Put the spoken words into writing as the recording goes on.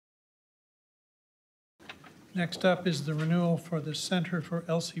Next up is the renewal for the Center for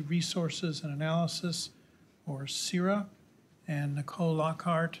ELSI Resources and Analysis, or CIRA, and Nicole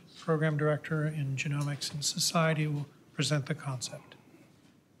Lockhart, Program Director in Genomics and Society, will present the concept.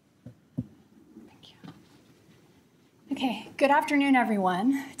 Thank you. Okay, good afternoon,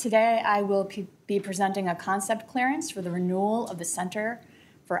 everyone. Today I will be presenting a concept clearance for the renewal of the Center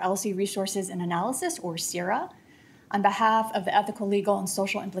for ELSI Resources and Analysis, or CIRA, on behalf of the Ethical, Legal, and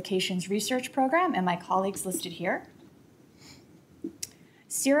Social Implications Research Program and my colleagues listed here.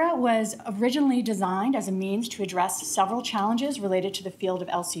 CIRA was originally designed as a means to address several challenges related to the field of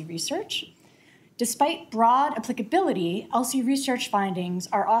ELSI research. Despite broad applicability, ELSI research findings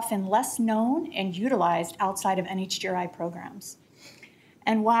are often less known and utilized outside of NHGRI programs.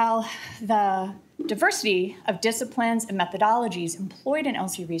 And while the diversity of disciplines and methodologies employed in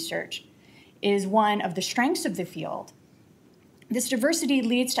ELSI research is one of the strengths of the field, this diversity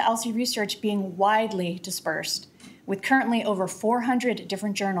leads to ELSI research being widely dispersed, with currently over 400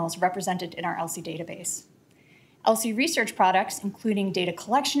 different journals represented in our ELSI database. ELSI research products, including data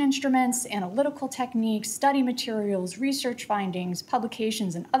collection instruments, analytical techniques, study materials, research findings,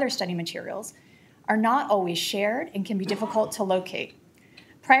 publications, and other study materials, are not always shared and can be difficult to locate.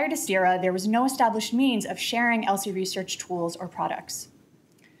 Prior to CIRA, there was no established means of sharing ELSI research tools or products.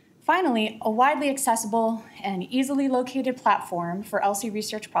 Finally, a widely accessible and easily located platform for ELSI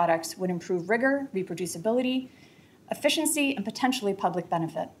research products would improve rigor, reproducibility, efficiency, and potentially public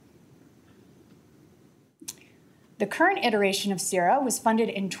benefit. The current iteration of CIRA was funded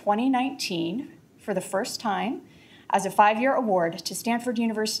in 2019 for the first time as a 5-year award to Stanford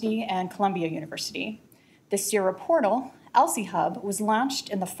University and Columbia University. The CIRA portal, ELSI Hub, was launched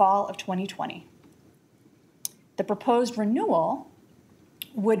in the fall of 2020. The proposed renewal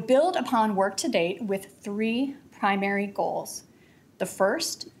would build upon work to date with 3 primary goals. The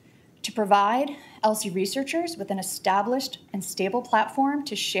first, to provide ELSI researchers with an established and stable platform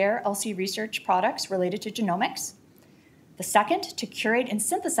to share ELSI research products related to genomics. The second, to curate and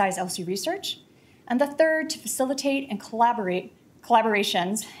synthesize ELSI research. And the third, to facilitate and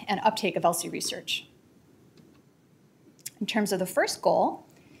collaborations and uptake of ELSI research. In terms of the first goal,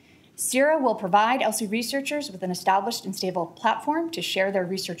 CIRA will provide ELSI researchers with an established and stable platform to share their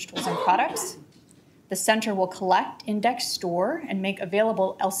research tools and products. The center will collect, index, store, and make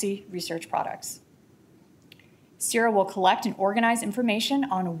available ELSI research products. CIRA will collect and organize information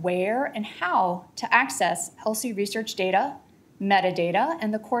on where and how to access ELSI research data, metadata,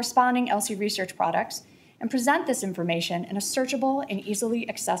 and the corresponding ELSI research products, and present this information in a searchable and easily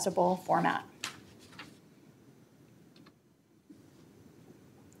accessible format.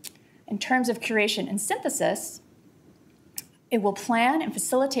 In terms of curation and synthesis, it will plan and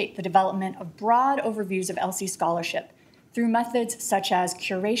facilitate the development of broad overviews of ELSI scholarship through methods such as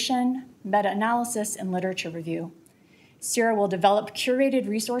curation, meta-analysis, and literature review. CIRA will develop curated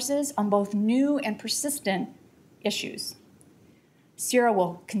resources on both new and persistent issues. CIRA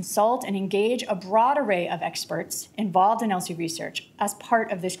will consult and engage a broad array of experts involved in ELSI research as part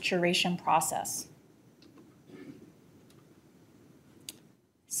of this curation process.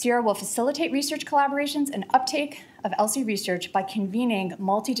 CIRA will facilitate research collaborations and uptake of ELSI research by convening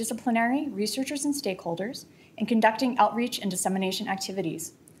multidisciplinary researchers and stakeholders and conducting outreach and dissemination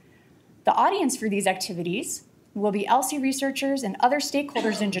activities. The audience for these activities will be ELSI researchers and other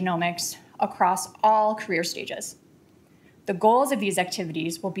stakeholders in genomics across all career stages. The goals of these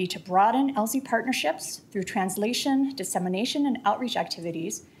activities will be to broaden ELSI partnerships through translation, dissemination, and outreach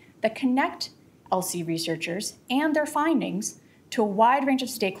activities that connect ELSI researchers and their findings to a wide range of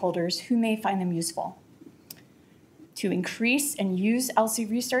stakeholders who may find them useful. To increase and use ELSI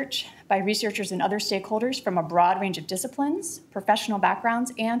research by researchers and other stakeholders from a broad range of disciplines, professional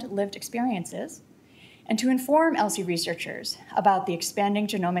backgrounds, and lived experiences, and to inform ELSI researchers about the expanding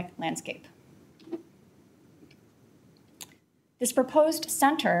genomic landscape. This proposed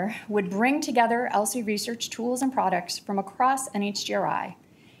center would bring together ELSI research tools and products from across NHGRI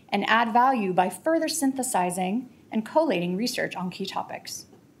and add value by further synthesizing and collating research on key topics.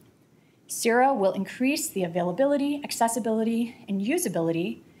 CIRA will increase the availability, accessibility, and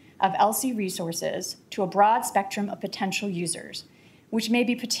usability of ELSI resources to a broad spectrum of potential users, which may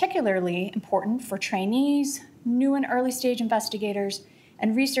be particularly important for trainees, new and early stage investigators,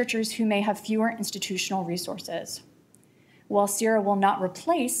 and researchers who may have fewer institutional resources. While CIRA will not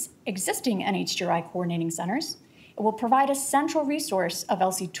replace existing NHGRI coordinating centers, it will provide a central resource of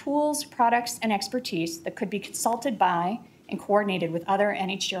ELSI tools, products, and expertise that could be consulted by and coordinated with other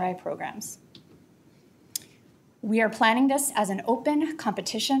NHGRI programs. We are planning this as an open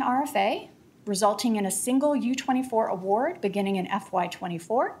competition RFA, resulting in a single U24 award beginning in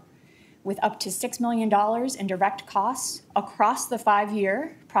FY24, with up to $6 million in direct costs across the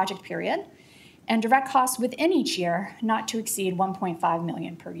 5-year project period, and direct costs within each year not to exceed $1.5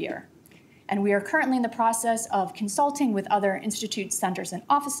 million per year. And we are currently in the process of consulting with other institutes, centers, and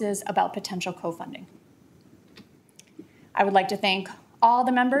offices about potential co-funding. I would like to thank all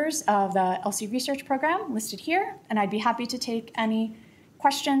the members of the ELSI research program listed here, and I'd be happy to take any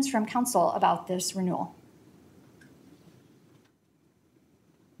questions from council about this renewal.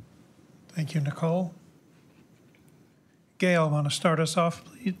 Thank you, Nicole. Gail, want to start us off,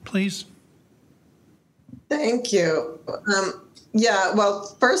 please? Thank you. Yeah,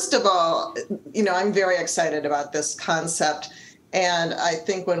 well, first of all, I'm very excited about this concept. And I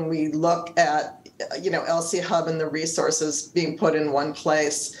think when we look at, ELSI Hub and the resources being put in one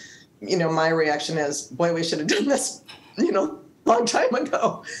place, my reaction is, boy, we should have done this, long time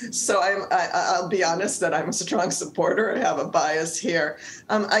ago. So I'll be honest that I'm a strong supporter. I have a bias here.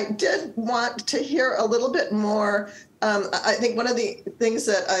 I did want to hear a little bit more. I think one of the things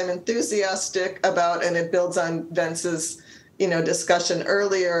that I'm enthusiastic about, and it builds on Vince's discussion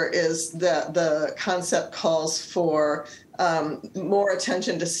earlier, is that the concept calls for more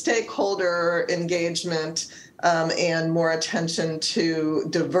attention to stakeholder engagement and more attention to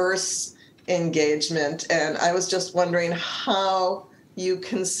diverse engagement. And I was just wondering how you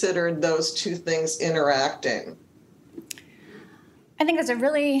considered those two things interacting. I think that's a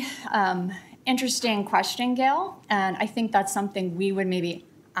really interesting question, Gail. And I think that's something we would maybe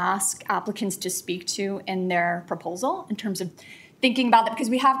ask applicants to speak to in their proposal in terms of thinking about that, because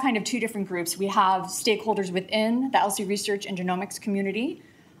we have kind of two different groups. We have stakeholders within the ELSI research and genomics community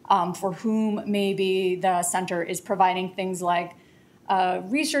for whom maybe the center is providing things like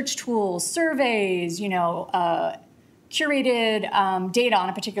research tools, surveys, curated data on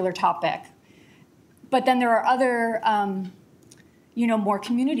a particular topic. But then there are other, more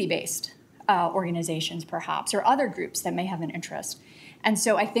community-based organizations, perhaps, or other groups that may have an interest. And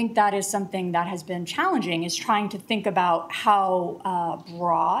so I think that is something that has been challenging, is trying to think about how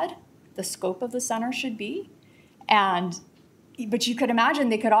broad the scope of the center should be. But you could imagine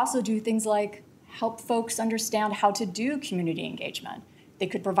they could also do things like help folks understand how to do community engagement. They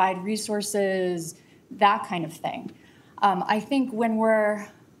could provide resources, that kind of thing. I think when we're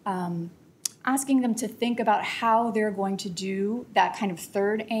asking them to think about how they're going to do that kind of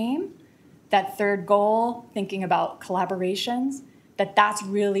third aim, that third goal, thinking about collaborations, that's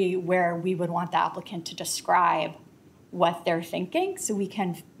really where we would want the applicant to describe what they're thinking, so we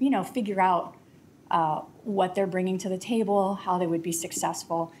can, figure out what they're bringing to the table, how they would be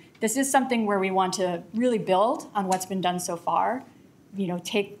successful. This is something where we want to really build on what's been done so far,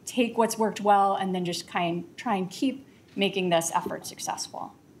 take what's worked well, and then just try and keep making this effort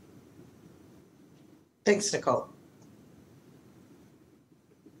successful. Thanks, Nicole.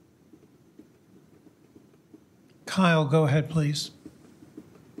 Kyle, go ahead, please.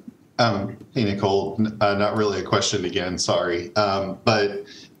 Hey, Nicole, not really a question again, sorry. But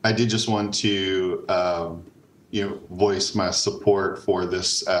I did just want to, voice my support for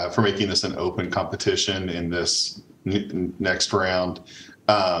this, for making this an open competition in this next round.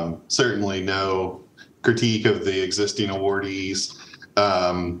 Certainly no critique of the existing awardees,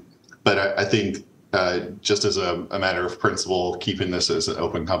 but I think just as a matter of principle, keeping this as an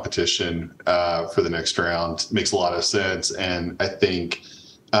open competition for the next round makes a lot of sense. And I think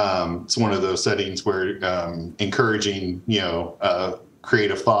it's one of those settings where encouraging,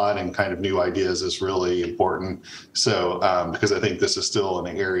 creative thought and kind of new ideas is really important. So because I think this is still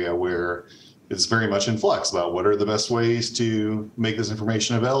an area where it's very much in flux about what are the best ways to make this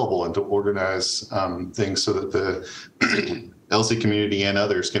information available and to organize things so that the ELSI community and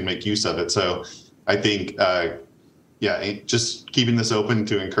others can make use of it. So I think, just keeping this open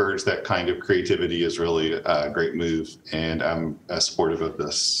to encourage that kind of creativity is really a great move, and I'm supportive of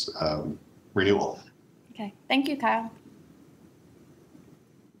this renewal. Okay, thank you, Kyle.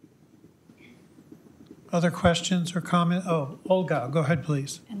 Other questions or comments? Oh, Olga, go ahead,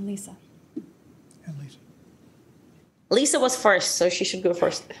 please. And Lisa. Lisa was first, so she should go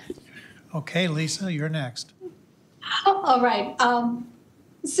first. Okay, Lisa, you're next. All right.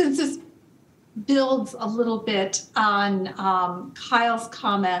 Since this builds a little bit on Kyle's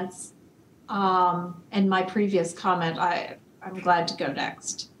comments and my previous comment, I'm glad to go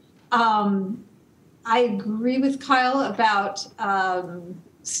next. I agree with Kyle about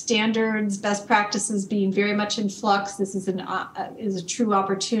standards, best practices being very much in flux. This is a true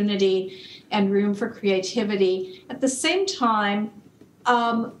opportunity and room for creativity. At the same time,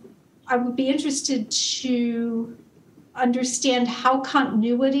 I would be interested to understand how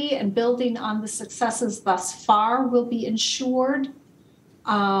continuity and building on the successes thus far will be ensured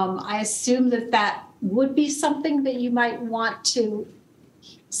I assume that would be something that you might want to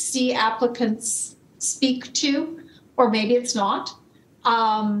see applicants speak to, or maybe it's not.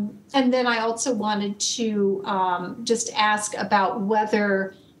 And then I also wanted to just ask about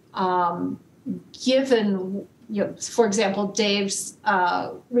whether, given, for example, Dave's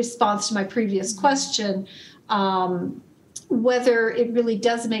response to my previous question, whether it really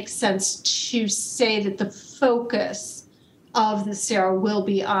does make sense to say that the focus of the CERA will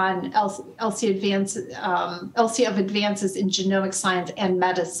be on ELSI of advances in genomic science and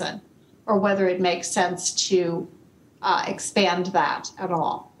medicine, or whether it makes sense to expand that at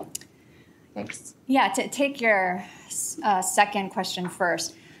all. Thanks. Yeah, to take your second question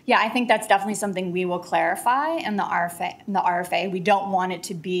first. Yeah, I think that's definitely something we will clarify in the RFA. We don't want it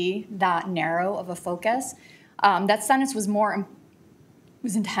to be that narrow of a focus. That sentence was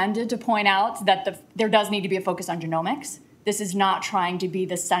intended to point out that there does need to be a focus on genomics. This is not trying to be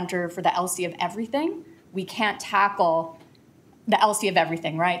the center for the ELSI of everything. We can't tackle the ELSI of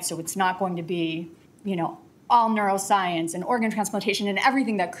everything, right? So it's not going to be, all neuroscience and organ transplantation and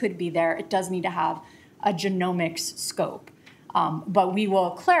everything that could be there. It does need to have a genomics scope. But we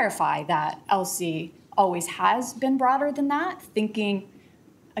will clarify that ELSI always has been broader than that, thinking,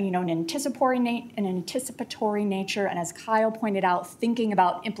 an anticipatory nature, and as Kyle pointed out, thinking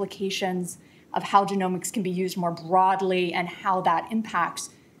about implications of how genomics can be used more broadly and how that impacts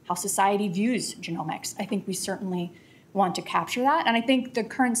how society views genomics. I think we certainly want to capture that. And I think the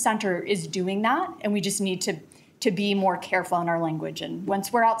current center is doing that, and we just need to be more careful in our language. And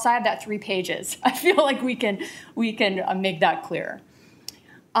once we're outside that 3 pages, I feel like we can make that clear.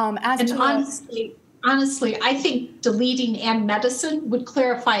 Honestly, I think deleting "and medicine" would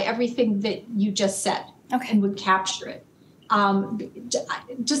clarify everything that you just said, okay, and would capture it.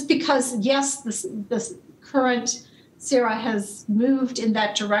 Just because, yes, this current CERA has moved in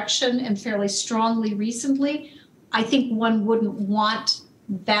that direction and fairly strongly recently, I think one wouldn't want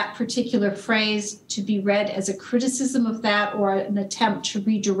that particular phrase to be read as a criticism of that or an attempt to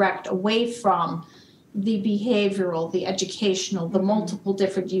redirect away from the behavioral, the educational, the multiple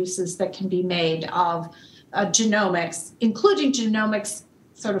different uses that can be made of genomics, including genomics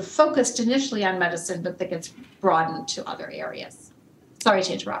sort of focused initially on medicine, but that gets broadened to other areas. Sorry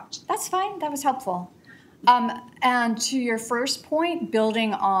to interrupt. That's fine. That was helpful. And to your first point,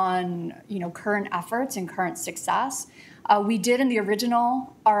 building on current efforts and current success, we did in the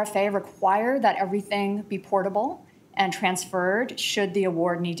original RFA require that everything be portable and transferred should the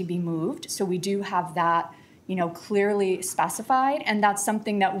award need to be moved. So we do have that clearly specified, and that's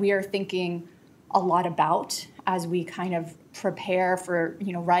something that we are thinking a lot about as we kind of prepare for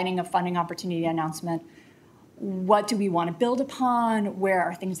writing a funding opportunity announcement. What do we want to build upon? Where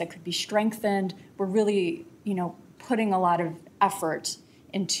are things that could be strengthened? We're really, putting a lot of effort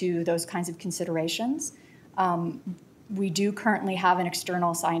into those kinds of considerations. We do currently have an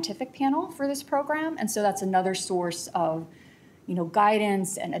external scientific panel for this program, and so that's another source of,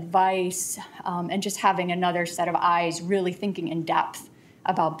 guidance and advice, and just having another set of eyes really thinking in depth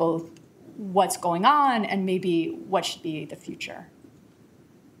about both what's going on and maybe what should be the future.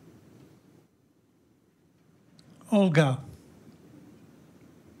 Olga.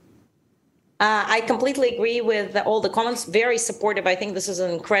 I completely agree with all the comments. Very supportive. I think this is an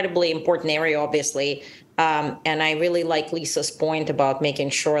incredibly important area, obviously. And I really like Lisa's point about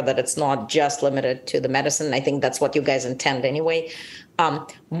making sure that it's not just limited to the medicine. I think that's what you guys intend anyway.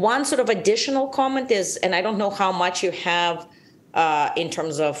 One sort of additional comment is, and I don't know how much you have in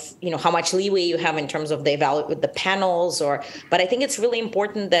terms of, how much leeway you have in terms of the panels, but I think it's really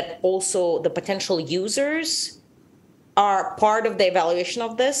important that also the potential users are part of the evaluation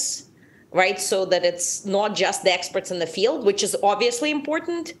of this, right? So that it's not just the experts in the field, which is obviously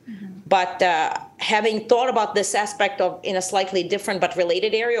important, but having thought about this aspect of in a slightly different but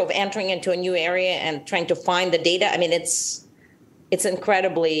related area of entering into a new area and trying to find the data, I mean, it's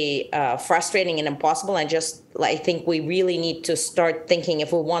incredibly frustrating and impossible. And I think we really need to start thinking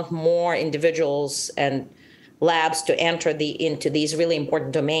if we want more individuals and labs to enter into these really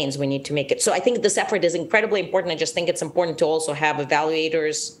important domains, we need to make it. So I think this effort is incredibly important. I just think it's important to also have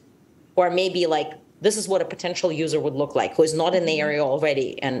evaluators, or maybe this is what a potential user would look like, who is not in the area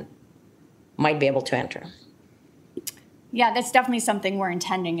already and might be able to enter. Yeah, that's definitely something we're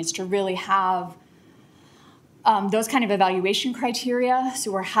intending, is to really have those kind of evaluation criteria.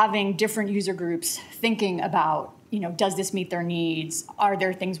 So we're having different user groups thinking about, does this meet their needs? Are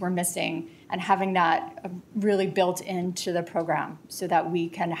there things we're missing? And having that really built into the program so that we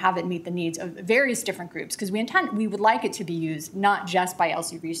can have it meet the needs of various different groups. Because we would like it to be used not just by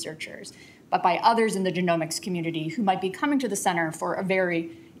ELSI researchers, but by others in the genomics community who might be coming to the center for a very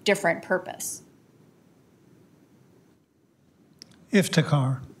different purpose.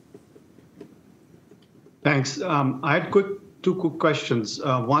 Iftikhar. Thanks. I had two quick questions.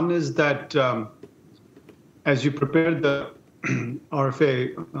 One is that as you prepare the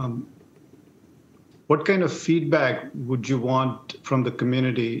RFA, what kind of feedback would you want from the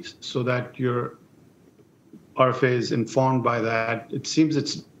community so that your RFA is informed by that? It seems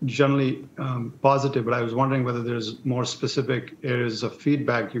it's generally positive, but I was wondering whether there's more specific areas of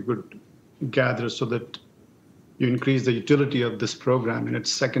feedback you could gather so that you increase the utility of this program in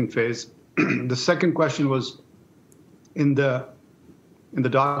its second phase. The second question was, in the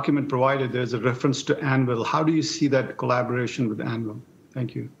document provided, there's a reference to Anvil. How do you see that collaboration with Anvil?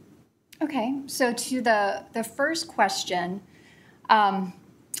 Thank you. Okay, so to the first question,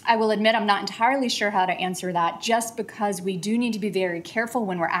 I will admit I'm not entirely sure how to answer that, just because we do need to be very careful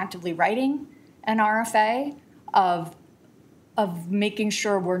when we're actively writing an RFA of making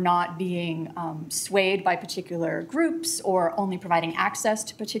sure we're not being swayed by particular groups or only providing access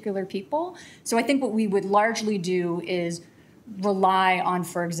to particular people. So I think what we would largely do is rely on,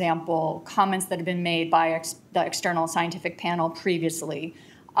 for example, comments that have been made by the external scientific panel previously,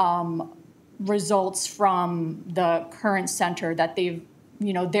 results from the current center that they've,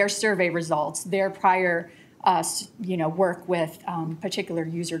 their survey results, their prior, work with particular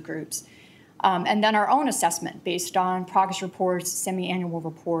user groups. And then our own assessment based on progress reports, semi-annual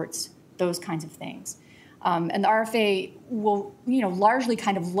reports, those kinds of things. And the RFA will, largely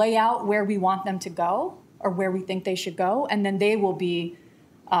kind of lay out where we want them to go or where we think they should go. And then they will be,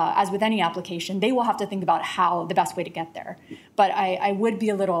 as with any application, they will have to think about how the best way to get there. But I would be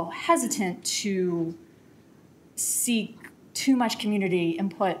a little hesitant to seek too much community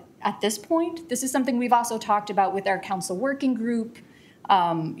input at this point. This is something we've also talked about with our council working group,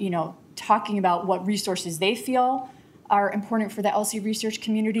 talking about what resources they feel are important for the ELSI research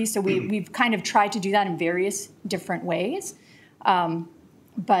community. So we've kind of tried to do that in various different ways.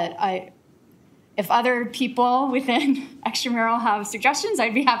 But if other people within extramural have suggestions,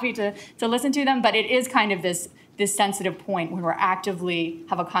 I'd be happy to listen to them. But it is kind of this sensitive point when we're actively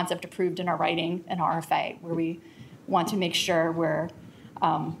have a concept approved in our writing an RFA, where we want to make sure we're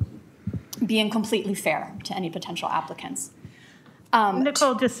being completely fair to any potential applicants.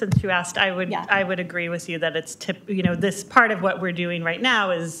 Nicole, just since you asked, I would agree with you that it's this part of what we're doing right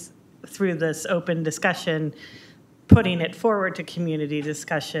now is through this open discussion, putting it forward to community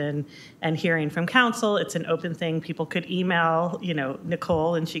discussion and hearing from council. It's an open thing. People could email,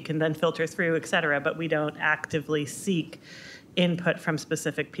 Nicole, and she can then filter through, et cetera, but we don't actively seek input from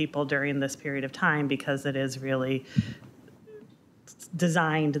specific people during this period of time because it is really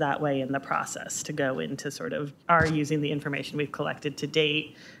designed that way in the process to go into sort of our using the information we've collected to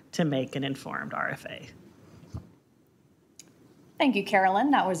date to make an informed RFA. Thank you,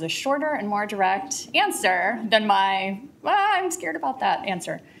 Carolyn. That was a shorter and more direct answer than my, I'm scared about that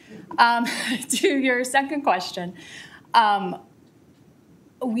answer. To your second question,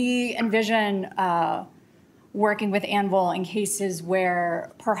 we envision working with Anvil in cases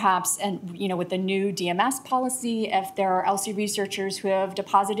where perhaps, with the new DMS policy, if there are ELSI researchers who have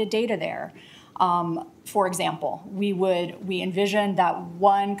deposited data there, for example, we envision that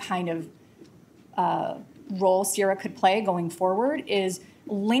one kind of role CIRA could play going forward is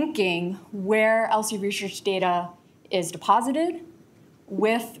linking where ELSI research data is deposited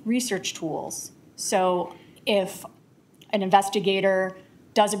with research tools. So if an investigator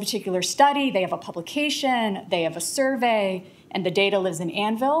does a particular study, they have a publication, they have a survey, and the data lives in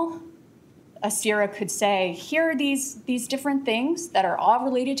Anvil, a CIRA could say, here are these different things that are all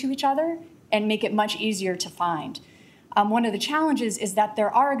related to each other and make it much easier to find. One of the challenges is that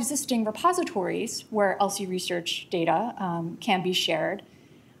there are existing repositories where ELSI research data can be shared,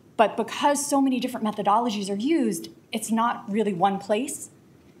 but because so many different methodologies are used, it's not really one place.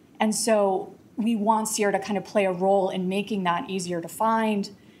 And so we want CIRA to kind of play a role in making that easier to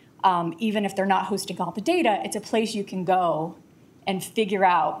find. Even if they're not hosting all the data, it's a place you can go and figure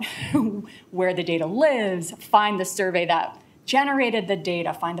out where the data lives, find the survey that generated the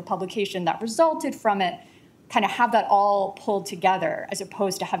data, find the publication that resulted from it, kind of have that all pulled together as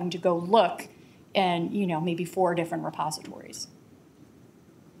opposed to having to go look in, maybe 4 different repositories.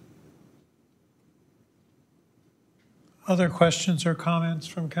 Other questions or comments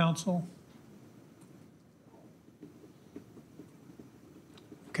from council?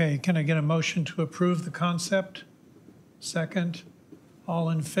 Okay, can I get a motion to approve the concept? Second. All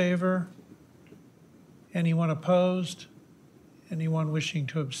in favor? Anyone opposed? Anyone wishing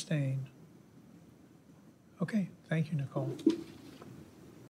to abstain? Okay, thank you, Nicole.